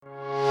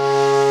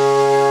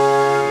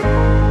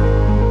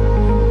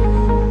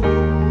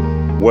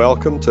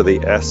Welcome to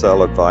the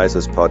SL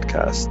Advisors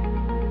podcast.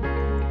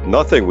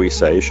 Nothing we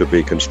say should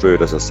be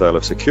construed as a sale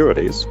of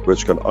securities,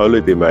 which can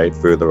only be made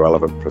through the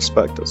relevant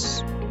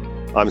prospectus.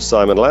 I'm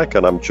Simon Leck,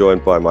 and I'm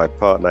joined by my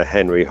partner,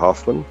 Henry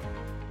Hoffman.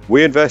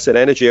 We invest in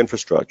energy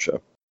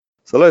infrastructure.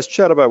 So let's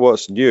chat about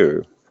what's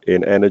new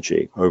in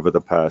energy over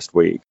the past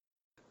week.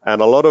 And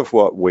a lot of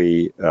what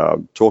we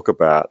talk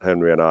about,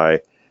 Henry and I,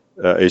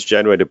 is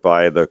generated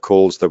by the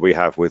calls that we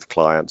have with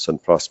clients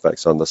and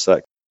prospects on the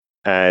sector.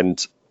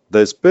 And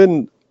there's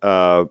been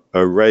a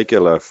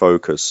regular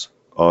focus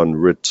on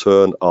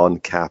return on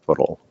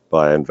capital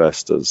by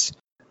investors.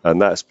 And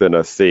that's been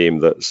a theme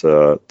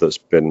that's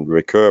been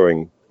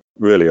recurring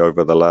really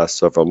over the last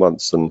several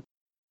months. And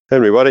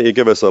Henry, why don't you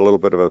give us a little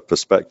bit of a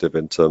perspective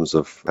in terms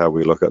of how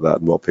we look at that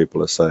and what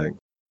people are saying?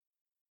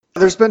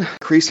 There's been an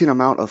increasing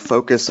amount of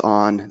focus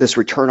on this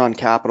return on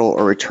capital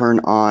or return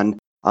on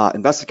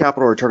invested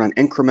capital, or return on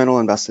incremental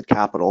invested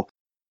capital.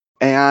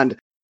 And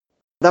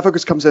that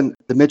focus comes in,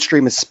 the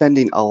midstream is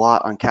spending a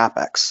lot on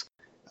CapEx.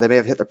 They may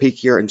have hit their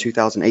peak year in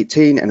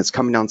 2018 and it's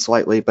coming down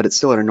slightly, but it's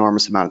still an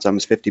enormous amount. It's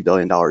almost $50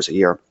 billion a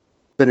year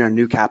spending on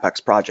new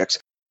CapEx projects.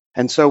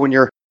 And so when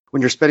you're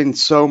spending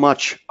so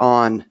much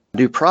on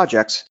new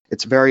projects,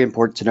 it's very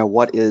important to know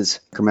what is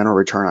incremental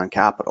return on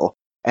capital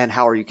and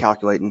how are you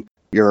calculating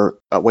your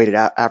weighted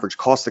average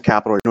cost of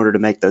capital in order to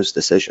make those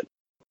decisions.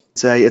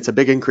 It's a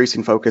big increase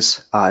in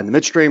focus in the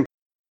midstream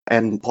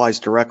and applies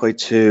directly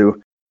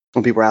to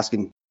when people are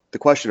asking the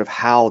question of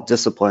how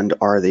disciplined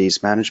are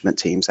these management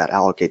teams at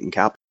allocating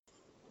capital.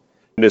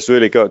 And it's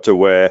really got to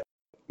where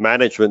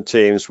management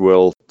teams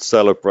will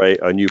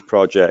celebrate a new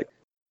project.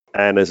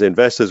 And as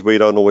investors, we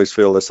don't always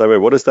feel the same way.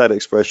 What is that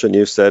expression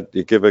you said?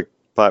 You give a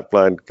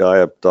pipeline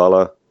guy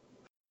 $1?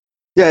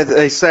 Yeah,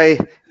 they say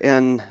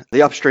in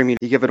the upstream, you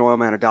give an oil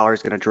man $1,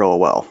 he's going to drill a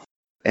well.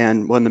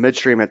 And when the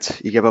midstream, it's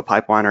you give a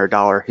pipeliner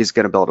 $1, he's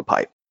going to build a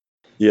pipe.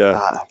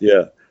 Yeah.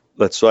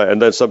 That's right.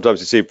 And then sometimes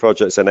you see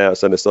projects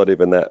announced and it's not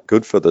even that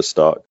good for the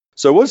stock.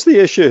 So what's the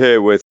issue here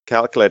with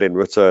calculating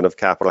return of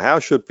capital? How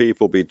should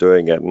people be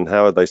doing it, and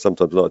how are they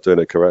sometimes not doing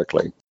it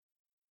correctly?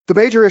 The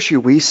major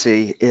issue we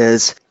see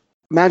is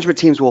management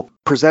teams will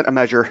present a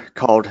measure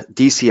called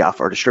DCF,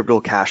 or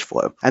distributable cash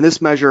flow. And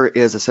this measure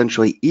is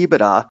essentially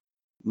EBITDA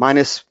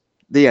minus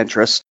the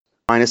interest,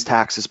 minus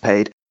taxes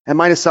paid, and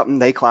minus something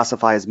they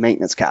classify as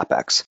maintenance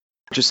CapEx,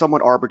 which is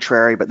somewhat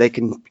arbitrary, but they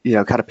can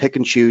kind of pick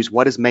and choose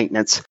what is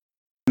maintenance.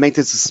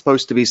 Maintenance is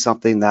supposed to be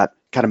something that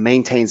kind of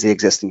maintains the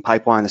existing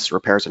pipeline. This is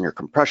repairs on your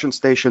compression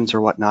stations or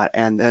whatnot.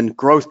 And then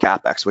growth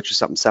CapEx, which is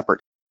something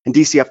separate. And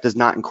DCF does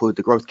not include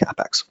the growth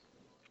CapEx.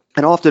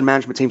 And often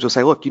management teams will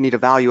say, look, you need to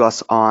value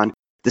us on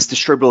this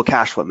distributable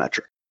cash flow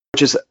metric,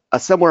 which is a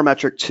similar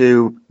metric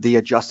to the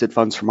adjusted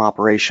funds from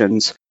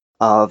operations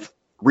of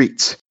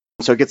REITs.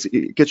 So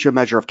it gets you a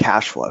measure of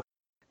cash flow.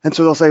 And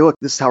so they'll say, look,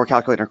 this is how we're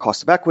calculating our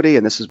cost of equity,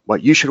 and this is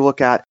what you should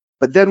look at.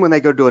 But then when they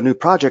go to a new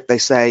project, they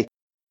say,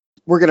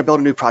 we're going to build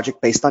a new project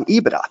based on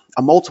EBITDA,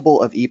 a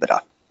multiple of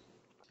EBITDA.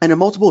 And a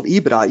multiple of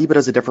EBITDA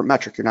is a different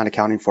metric. You're not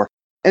accounting for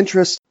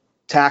interest,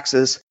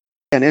 taxes,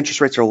 and interest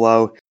rates are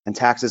low, and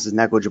taxes is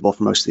negligible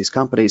for most of these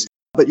companies,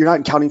 but you're not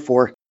accounting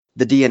for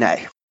the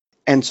D&A.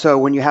 And so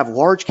when you have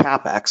large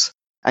CapEx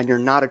and you're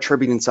not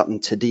attributing something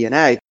to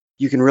D&A,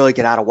 you can really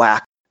get out of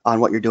whack on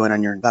what you're doing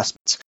on your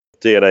investments.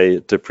 D&A,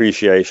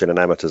 depreciation and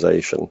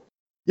amortization.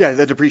 Yeah,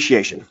 the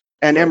depreciation.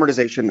 And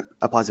amortization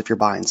applies if you're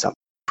buying something.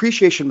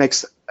 Depreciation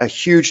makes a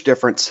huge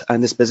difference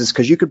in this business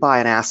because you could buy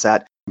an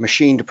asset, a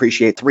machine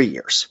depreciate 3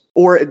 years,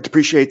 or it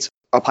depreciates,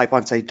 a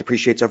pipeline, say,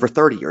 depreciates over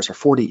 30 years or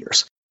 40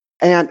 years.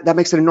 And that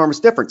makes an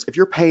enormous difference. If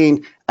you're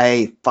paying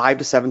a 5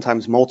 to 7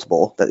 times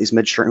multiple that these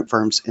midstream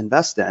firms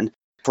invest in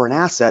for an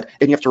asset,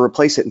 and you have to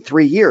replace it in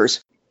 3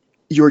 years,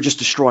 you're just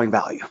destroying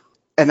value.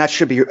 And that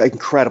should be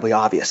incredibly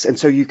obvious. And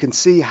so you can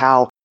see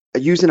how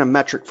using a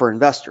metric for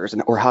investors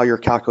or how you're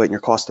calculating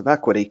your cost of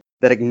equity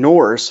that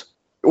ignores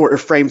or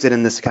frames it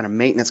in this kind of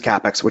maintenance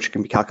CapEx, which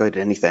can be calculated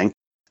anything,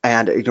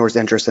 and ignores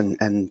the interest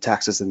and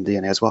taxes and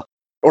D&A as well,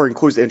 or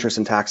includes the interest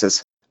and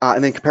taxes.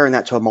 And then comparing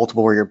that to a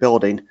multiple where you're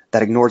building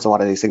that ignores a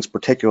lot of these things,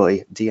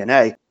 particularly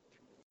D&A,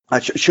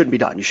 shouldn't be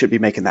done. You should be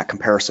making that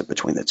comparison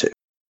between the two.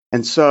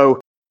 And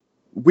so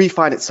we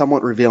find it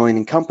somewhat revealing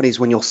in companies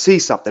when you'll see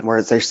something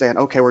where they're saying,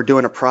 okay, we're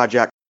doing a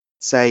project,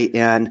 say,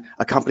 in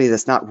a company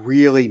that's not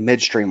really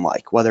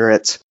midstream-like, whether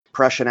it's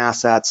compression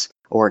assets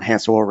or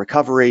enhanced oil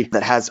recovery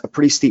that has a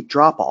pretty steep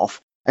drop-off,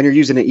 and you're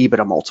using an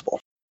EBITDA multiple.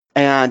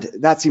 And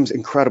that seems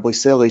incredibly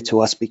silly to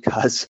us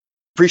because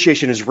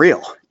depreciation is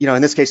real.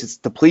 In this case, it's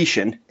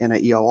depletion in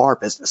an EOR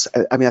business.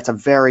 I mean, that's a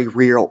very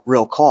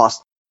real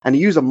cost. And to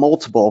use a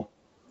multiple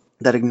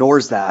that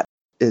ignores that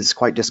is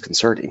quite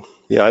disconcerting.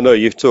 Yeah, I know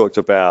you've talked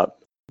about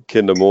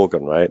Kinder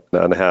Morgan, right?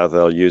 And how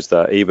they'll use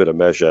that EBITDA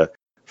measure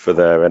for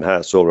their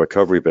enhanced oil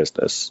recovery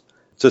business.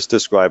 Just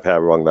describe how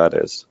wrong that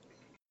is.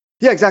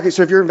 Yeah, exactly.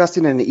 So if you're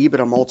investing in an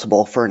EBITDA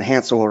multiple for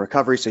enhanced oil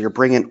recovery, so you're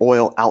bringing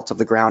oil out of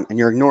the ground and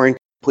you're ignoring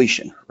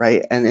depletion,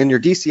 right? And in your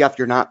DCF,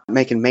 you're not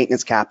making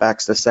maintenance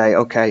CapEx to say,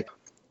 okay,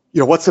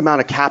 what's the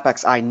amount of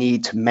CapEx I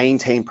need to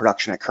maintain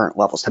production at current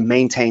levels, to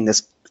maintain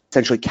this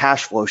essentially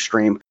cash flow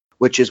stream,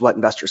 which is what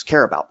investors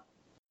care about.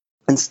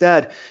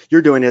 Instead,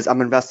 you're doing is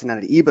I'm investing at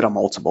an EBITDA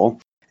multiple,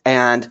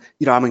 and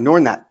I'm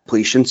ignoring that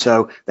depletion.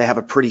 So they have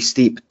a pretty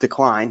steep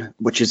decline,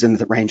 which is in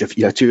the range of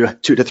 2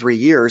 to 3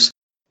 years.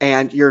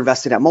 And you're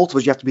investing at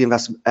multiples. You have to be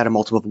invested at a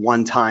multiple of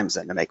 1 times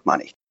then to make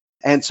money.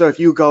 And so if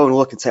you go and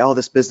look and say, oh,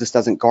 this business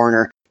doesn't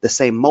garner the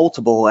same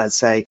multiple as,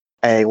 say,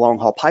 a long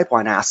haul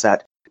pipeline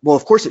asset, well,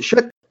 of course it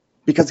should,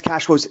 because the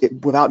cash flows,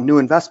 without new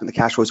investment, the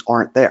cash flows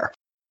aren't there.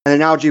 An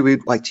analogy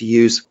we'd like to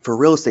use for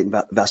real estate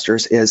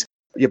investors is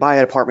you buy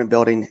an apartment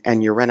building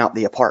and you rent out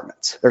the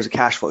apartments. There's a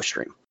cash flow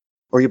stream.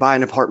 Or you buy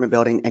an apartment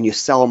building and you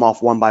sell them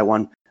off one by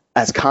one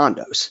as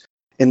condos.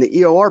 In the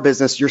EOR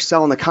business, you're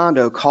selling the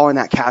condo, calling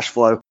that cash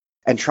flow,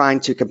 and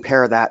trying to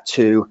compare that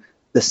to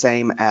the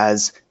same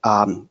as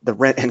the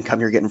rent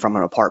income you're getting from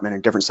an apartment in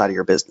a different side of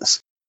your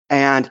business.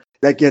 And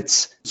that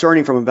gets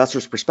concerning from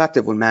investors'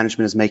 perspective when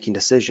management is making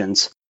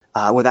decisions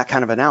with that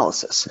kind of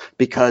analysis,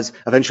 because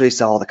eventually you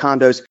sell all the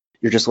condos,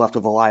 you're just left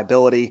with a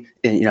liability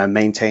in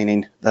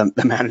maintaining the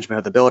management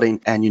of the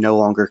building, and you no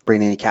longer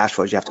bring any cash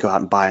flows. You have to go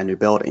out and buy a new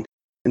building.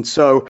 And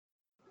so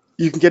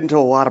you can get into a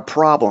lot of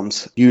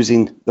problems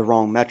using the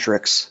wrong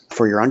metrics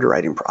for your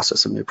underwriting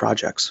process of new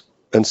projects.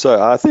 And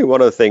so I think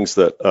one of the things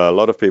that a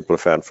lot of people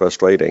have found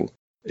frustrating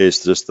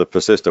is just the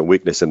persistent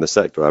weakness in the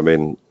sector. I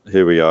mean,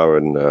 here we are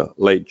in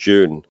late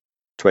June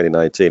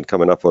 2019,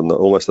 coming up on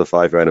almost the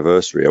 5-year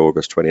anniversary,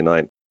 August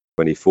 29,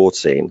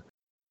 2014,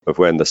 of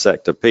when the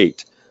sector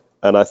peaked.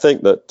 And I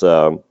think that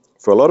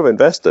for a lot of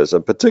investors,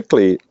 and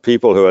particularly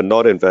people who are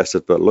not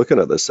investors but looking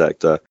at the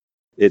sector,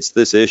 it's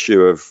this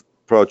issue of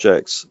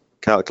projects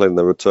calculating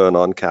the return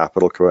on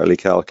capital correctly,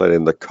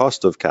 calculating the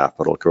cost of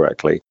capital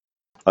correctly.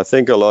 I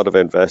think a lot of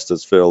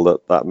investors feel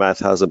that math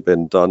hasn't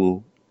been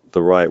done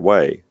the right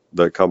way,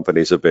 that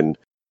companies have been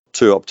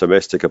too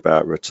optimistic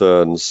about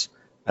returns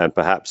and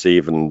perhaps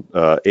even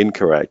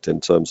incorrect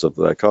in terms of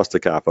their cost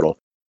of capital.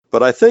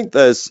 But I think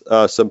there's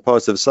some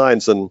positive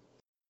signs, and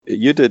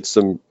you did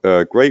some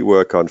great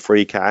work on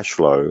free cash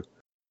flow.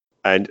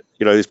 And,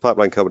 these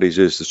pipeline companies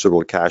use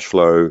distributable cash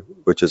flow,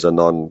 which is a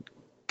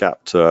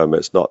non-GAAP term.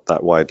 It's not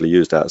that widely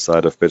used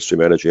outside of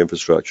midstream energy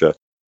infrastructure.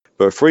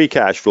 But free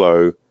cash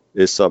flow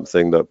is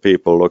something that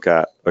people look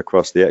at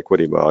across the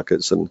equity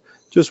markets. And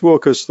just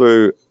walk us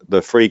through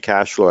the free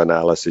cash flow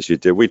analysis you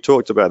did. We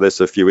talked about this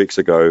a few weeks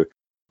ago,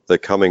 the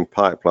coming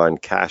pipeline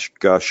cash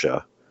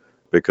gusher,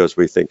 because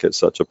we think it's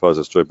such a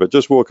positive story. But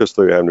just walk us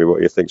through, Henry,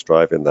 what you think's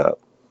driving that.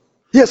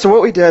 Yeah, so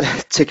what we did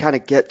to kind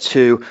of get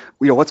to,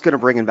 what's going to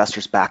bring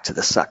investors back to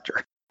the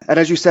sector. And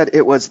as you said,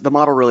 the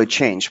model really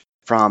changed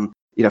from,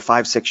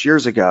 5-6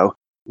 years ago,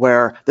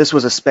 where this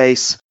was a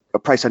space, a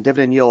price on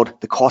dividend yield,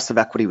 the cost of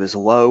equity was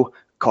low,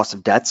 cost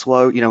of debt's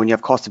low. When you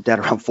have cost of debt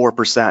around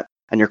 4%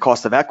 and your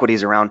cost of equity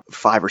is around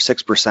 5 or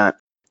 6%,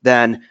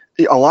 then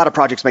a lot of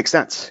projects make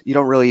sense. You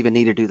don't really even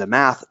need to do the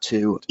math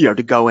to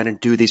go in and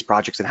do these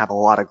projects and have a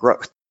lot of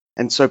growth.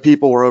 And so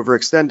people were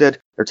overextended.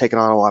 They're taking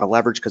on a lot of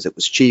leverage because it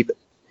was cheap.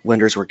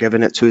 Lenders were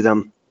giving it to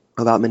them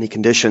without many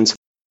conditions.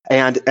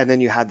 And then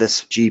you had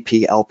this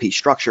GP LP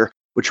structure,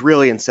 which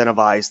really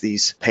incentivized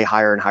these pay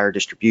higher and higher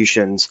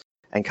distributions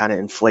and kind of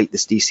inflate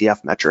this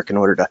DCF metric in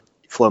order to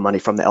flow money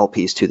from the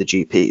LPs to the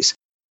GPs.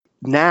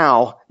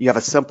 Now you have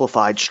a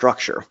simplified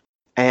structure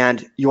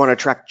and you want to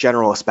attract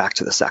generalists back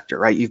to the sector,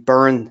 right? You've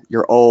burned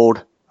your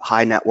old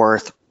high net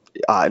worth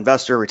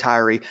investor,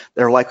 retiree.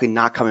 They're likely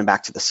not coming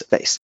back to the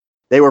space.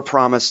 They were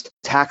promised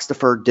tax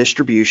deferred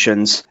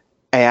distributions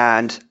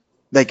and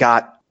they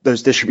got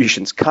those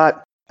distributions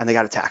cut and they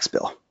got a tax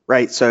bill,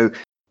 right? So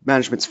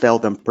management's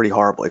failed them pretty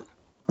horribly.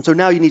 And so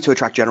now you need to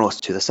attract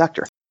generalists to the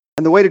sector.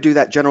 And the way to do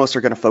that, generalists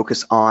are going to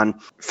focus on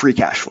free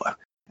cash flow.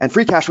 And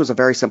free cash flow is a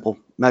very simple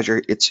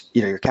measure. It's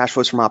your cash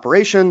flows from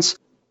operations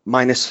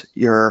minus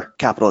your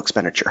capital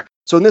expenditure.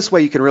 So in this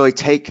way, you can really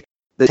take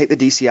the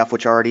DCF,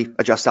 which already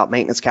adjusts out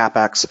maintenance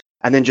CapEx,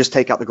 and then just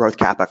take out the growth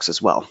CapEx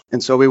as well.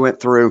 And so we went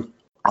through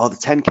all the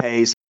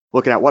 10Ks,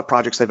 looking at what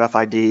projects they've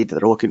FID'd that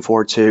they're looking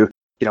forward to,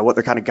 what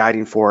they're kind of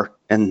guiding for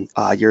in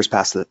years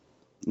past the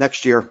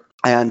next year,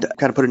 and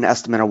kind of put an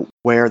estimate of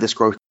where this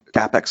growth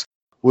CapEx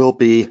will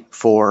be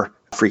for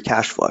free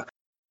cash flow.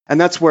 And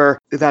that's where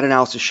that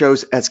analysis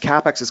shows as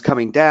CapEx is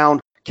coming down,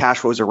 cash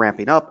flows are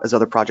ramping up as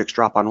other projects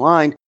drop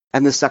online,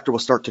 and this sector will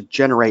start to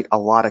generate a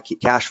lot of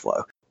cash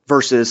flow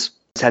versus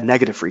it's had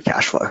negative free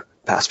cash flow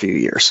the past few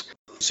years.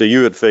 So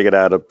you had figured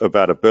out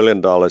about $1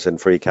 billion in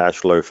free cash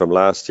flow from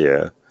last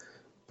year,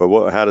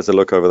 but how does it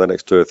look over the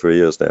next 2 or 3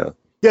 years now?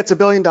 Yeah, it's $1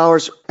 billion,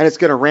 and it's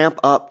going to ramp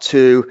up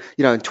to,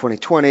 in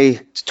 2020,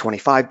 to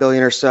 $25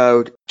 billion or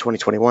so.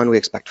 2021, we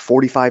expect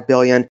 $45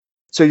 billion.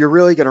 So you're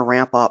really going to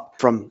ramp up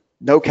from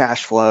no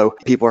cash flow.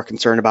 People are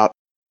concerned about,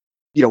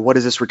 what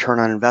is this return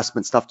on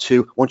investment stuff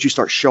to? Once you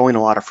start showing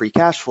a lot of free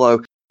cash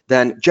flow,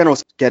 then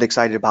generalists get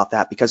excited about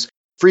that because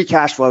free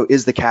cash flow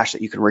is the cash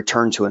that you can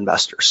return to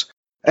investors.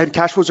 And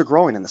cash flows are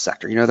growing in the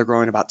sector. They're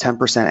growing about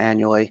 10%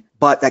 annually,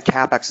 but that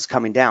CapEx is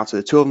coming down. So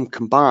the two of them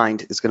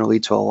combined is going to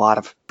lead to a lot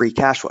of free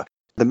cash flow.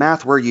 The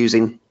math we're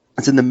using,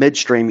 it's in the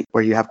midstream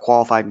where you have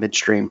qualified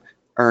midstream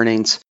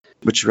earnings.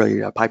 which is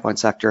really a pipeline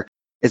sector,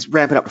 is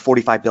ramping up to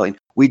 45 billion.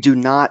 We do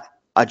not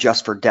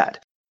adjust for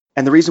debt.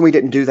 And the reason we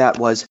didn't do that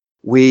was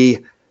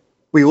we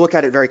look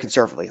at it very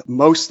conservatively.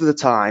 Most of the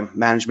time,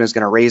 management is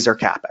going to raise their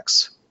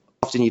CapEx.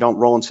 Often you don't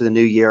roll into the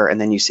new year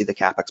and then you see the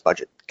CapEx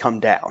budget come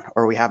down,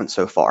 or we haven't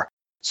so far.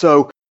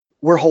 So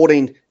we're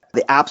holding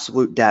the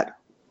absolute debt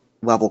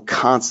level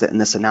constant in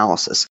this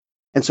analysis.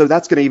 And so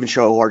that's going to even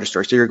show a larger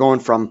story. So you're going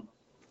from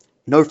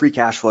no free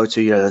cash flow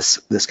to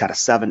this kind of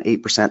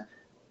 7-8%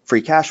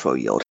 free cash flow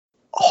yield,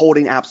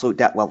 holding absolute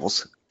debt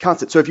levels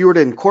constant. So if you were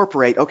to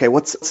incorporate, okay,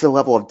 what's the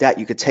level of debt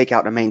you could take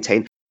out and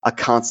maintain a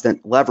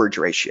constant leverage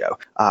ratio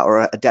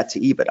or a debt to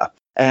EBITDA?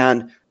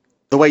 And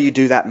the way you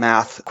do that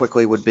math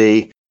quickly would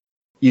be,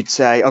 you'd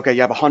say, okay,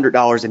 you have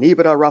 $100 in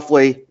EBITDA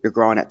roughly, you're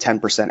growing at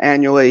 10%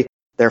 annually,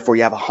 therefore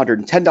you have $110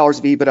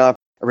 of EBITDA.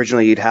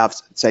 Originally you'd have,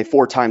 say,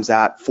 4 times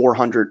that,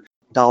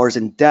 $400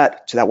 in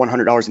debt to that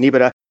 $100 in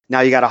EBITDA.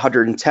 Now you got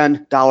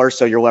 $110,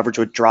 so your leverage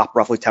would drop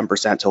roughly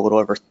 10% to a little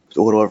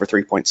over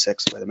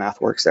 3.6, the way the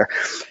math works there.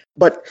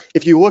 But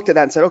if you looked at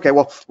that and said, okay,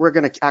 well, we're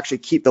going to actually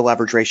keep the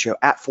leverage ratio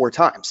at 4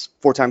 times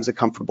a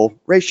comfortable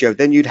ratio,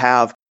 then you'd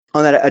have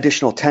on that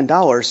additional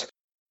 $10,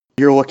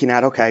 you're looking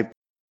at, okay,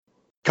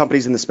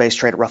 companies in the space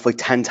trade at roughly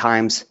 10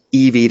 times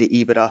EV to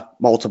EBITDA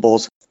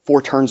multiples.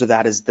 4 turns of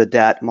that is the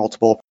debt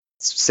multiple.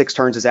 6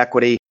 turns is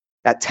equity.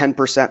 That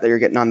 10% that you're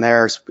getting on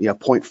there is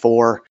 0.4,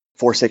 4.6,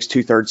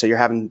 2/3. So you're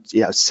having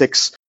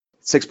 6.7%,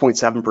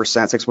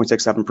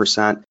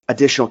 6.67%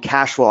 additional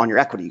cash flow on your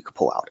equity you could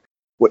pull out.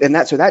 And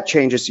that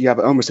changes. You have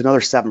almost another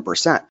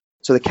 7%.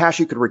 So the cash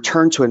you could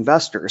return to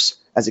investors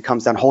as it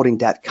comes down holding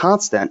debt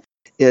constant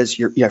is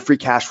your free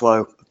cash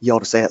flow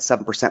yield, to say at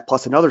 7%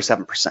 plus another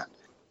 7%.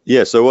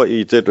 Yeah, so what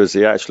you did was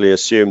you actually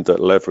assumed that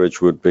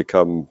leverage would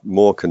become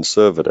more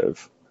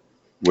conservative,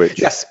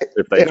 which yes,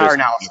 if they in our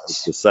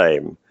analysis the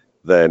same,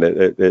 then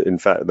in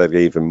fact they'd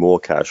get even more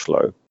cash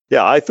flow.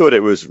 Yeah, I thought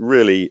it was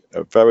really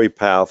very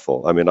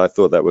powerful. I mean, I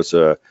thought that was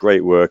a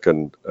great work,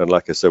 and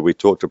like I said, we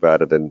talked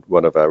about it in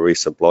one of our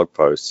recent blog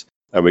posts,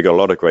 and we got a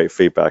lot of great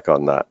feedback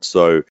on that.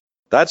 So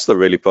that's the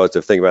really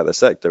positive thing about the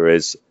sector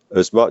is,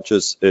 as much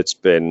as it's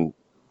been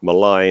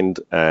maligned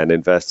and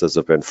investors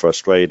have been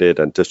frustrated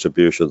and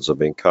distributions have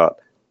been cut,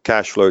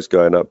 cash flows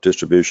going up,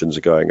 distributions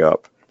are going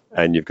up,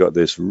 and you've got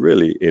this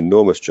really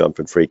enormous jump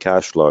in free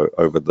cash flow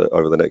over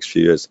the next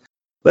few years.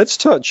 Let's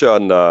touch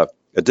on a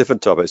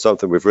different topic,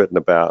 something we've written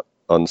about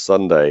on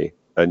Sunday,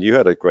 and you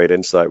had a great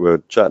insight. We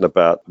were chatting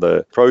about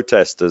the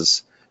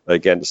protesters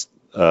against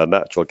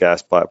natural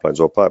gas pipelines,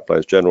 or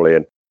pipelines generally,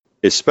 and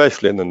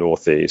especially in the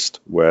Northeast,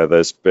 where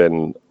there's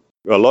been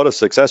a lot of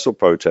successful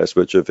protests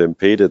which have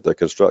impeded the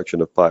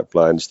construction of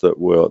pipelines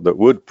that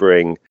would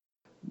bring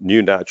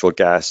new natural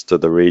gas to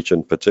the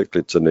region,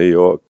 particularly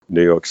to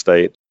New York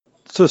State.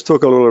 Just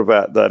talk a little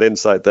about that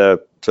insight there in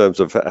terms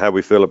of how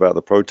we feel about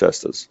the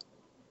protesters.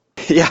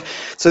 Yeah.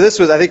 So this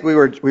was, I think we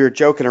were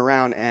joking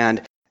around,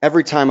 and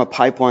every time a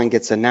pipeline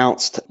gets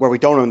announced where we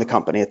don't own the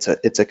company, it's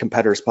a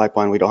competitor's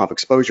pipeline, we don't have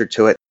exposure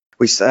to it,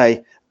 we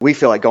say we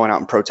feel like going out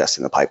and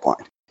protesting the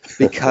pipeline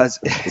because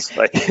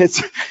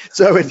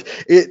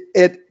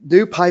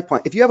new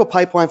pipeline. If you have a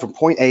pipeline from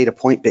point A to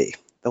point B,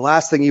 the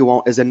last thing you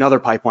want is another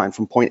pipeline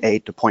from point A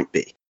to point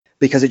B,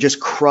 because it just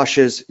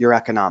crushes your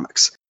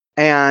economics.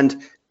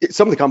 And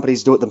some of the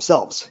companies do it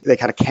themselves. They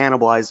kind of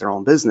cannibalize their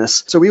own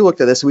business. So we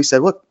looked at this and we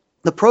said, look,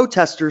 the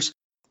protesters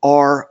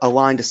are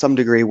aligned to some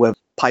degree with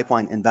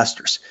pipeline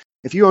investors.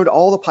 If you owned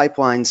all the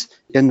pipelines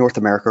in North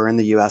America or in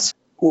the US,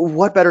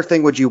 what better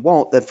thing would you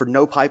want than for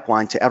no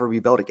pipeline to ever be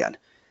built again?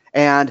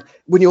 And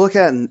when you look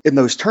at it in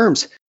those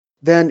terms,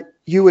 then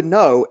you would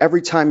know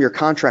every time your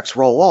contracts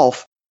roll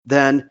off,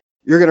 then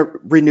you're going to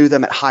renew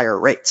them at higher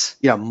rates,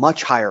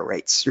 much higher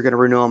rates. You're going to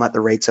renew them at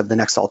the rates of the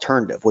next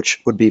alternative,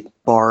 which would be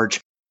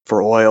barge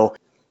for oil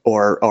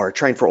or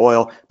train for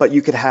oil. But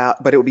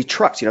it would be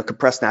trucks,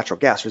 compressed natural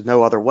gas. There's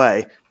no other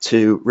way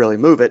to really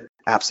move it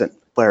absent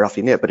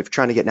Philadelphia Unit. But if you're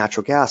trying to get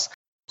natural gas,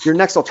 your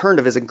next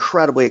alternative is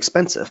incredibly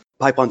expensive.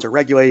 Pipelines are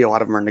regulated. A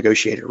lot of them are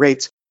negotiated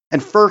rates.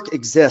 And FERC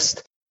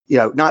exists,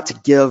 not to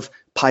give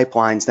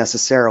pipelines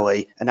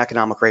necessarily an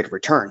economic rate of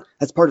return.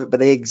 That's part of it. But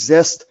they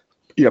exist,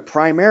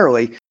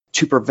 primarily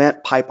to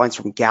prevent pipelines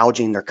from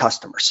gouging their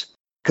customers.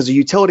 Because a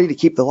utility, to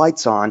keep the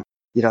lights on,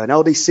 an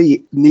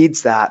LDC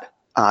needs that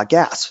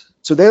gas.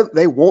 So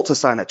they want to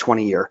sign that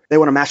 20-year. They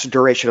want to match the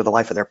duration of the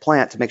life of their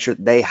plant to make sure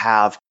that they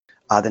have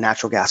the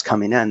natural gas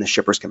coming in. The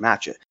shippers can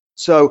match it.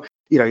 So,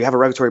 you have a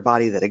regulatory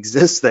body that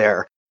exists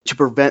there to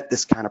prevent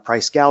this kind of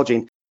price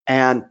gouging.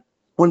 And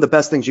one of the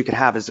best things you can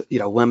have is,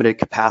 limited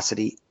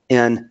capacity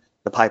in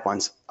the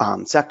pipelines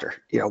sector.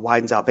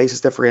 Widens out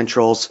basis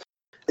differentials.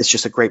 It's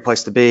just a great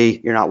place to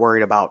be. You're not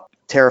worried about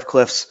tariff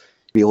cliffs.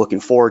 You're looking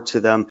forward to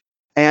them.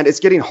 And it's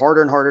getting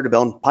harder and harder to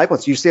build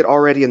pipelines. You see it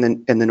already in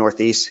the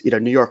Northeast.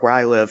 New York, where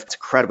I live, it's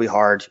incredibly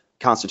hard.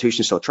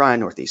 Constitution still trying.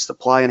 Northeast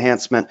supply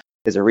enhancement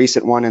is a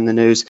recent one in the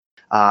news.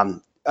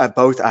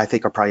 Both, I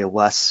think, are probably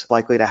less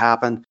likely to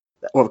happen.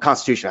 Well, the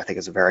Constitution, I think,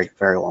 is a very,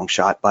 very long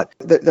shot. But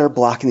they're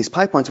blocking these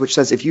pipelines, which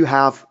says if you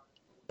have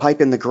pipe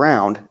in the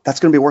ground, that's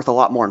going to be worth a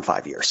lot more in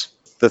 5 years.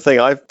 The thing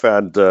I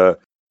found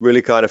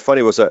really kind of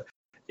funny was that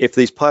if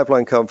these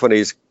pipeline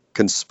companies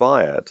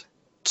conspired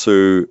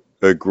to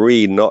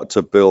agree not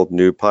to build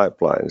new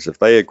pipelines, if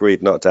they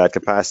agreed not to add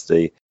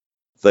capacity,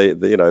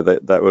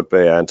 that would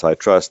be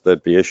antitrust.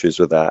 There'd be issues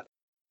with that.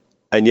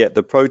 And yet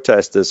the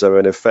protesters are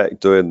in effect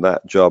doing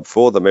that job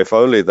for them. If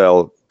only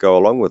they'll go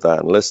along with that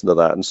and listen to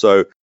that. And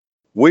so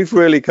we've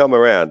really come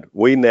around.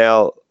 We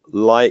now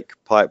like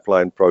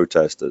pipeline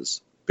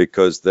protesters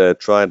because they're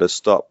trying to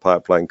stop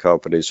pipeline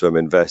companies from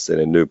investing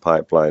in new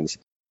pipelines.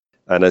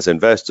 And as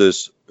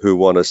investors who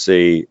want to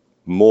see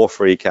more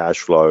free cash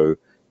flow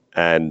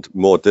and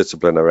more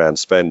discipline around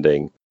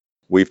spending,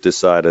 we've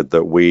decided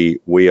that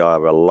we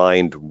are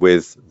aligned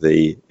with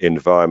the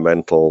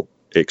environmental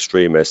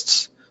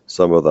extremists,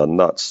 some of the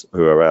nuts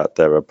who are out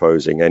there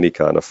opposing any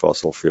kind of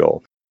fossil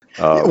fuel.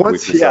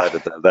 We've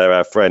decided that they're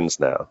our friends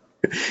now.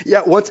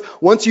 Yeah,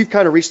 once you've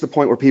kind of reached the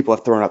point where people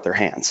have thrown up their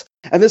hands,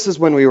 and this is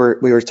when we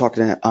were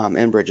talking to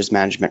Enbridge's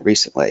management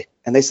recently,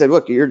 and they said,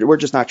 "Look, we're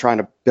just not trying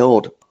to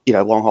build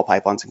long haul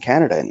pipelines in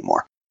Canada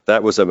anymore."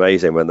 That was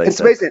amazing when they said. It's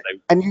amazing,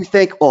 and you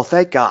think, "Well,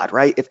 thank God,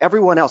 right?" If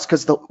everyone else,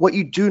 because what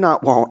you do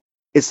not want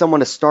is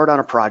someone to start on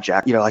a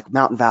project, like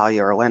Mountain Valley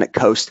or Atlantic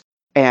Coast,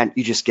 and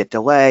you just get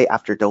delay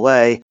after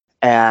delay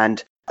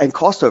and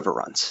cost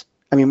overruns.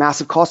 I mean,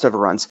 massive cost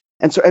overruns.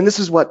 And this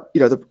is what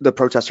the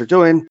protests are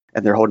doing,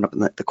 and they're holding up in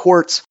the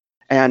courts.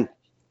 And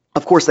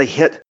of course, they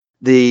hit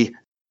the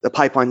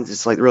pipeline.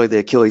 It's like really the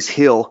Achilles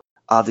heel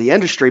of the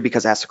industry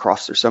because it has to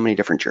cross through so many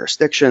different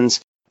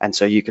jurisdictions, and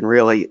so you can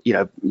really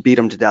beat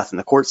them to death in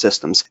the court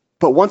systems.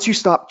 But once you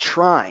stop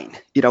trying,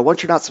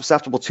 once you're not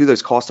susceptible to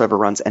those cost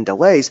overruns and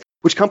delays,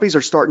 which companies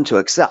are starting to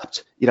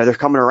accept, they're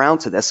coming around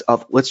to this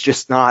of let's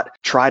just not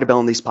try to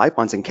build these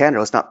pipelines in Canada.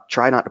 Let's not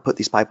try to put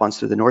these pipelines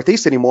through the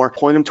Northeast anymore.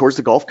 Point them towards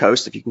the Gulf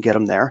Coast if you can get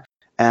them there,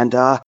 and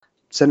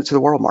send it to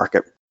the world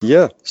market.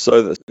 Yeah.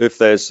 So if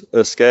there's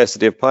a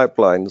scarcity of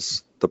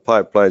pipelines, the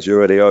pipelines you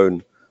already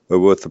own are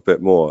worth a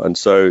bit more. And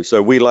so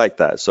we like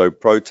that. So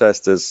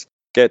protesters,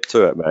 get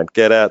to it, man.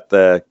 Get out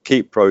there,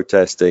 keep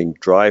protesting,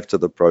 drive to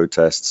the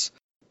protests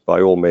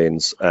by all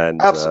means,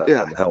 and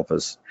help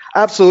us.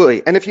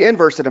 Absolutely. And if you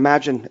inverse it,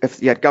 imagine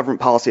if you had government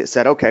policy that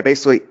said, okay,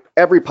 basically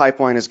every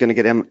pipeline is going to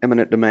get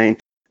eminent domain,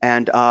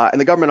 and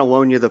the government will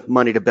loan you the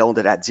money to build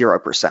it at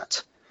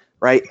 0%,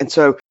 right? And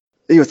so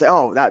you would say,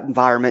 oh, that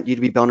environment,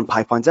 you'd be building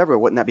pipelines everywhere.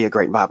 Wouldn't that be a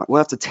great environment?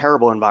 Well, that's a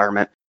terrible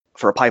environment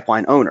for a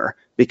pipeline owner,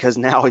 because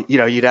now,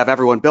 you'd have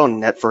everyone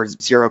building it for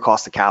zero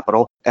cost of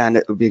capital, and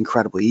it would be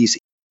incredibly easy.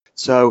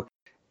 So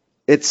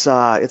it's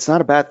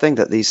not a bad thing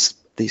that these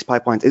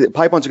pipelines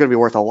are going to be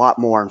worth a lot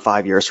more in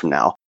 5 years from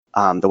now,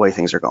 the way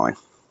things are going.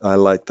 I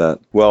like that.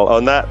 Well,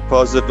 on that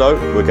positive note,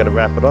 we're going to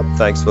wrap it up.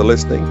 Thanks for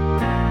listening.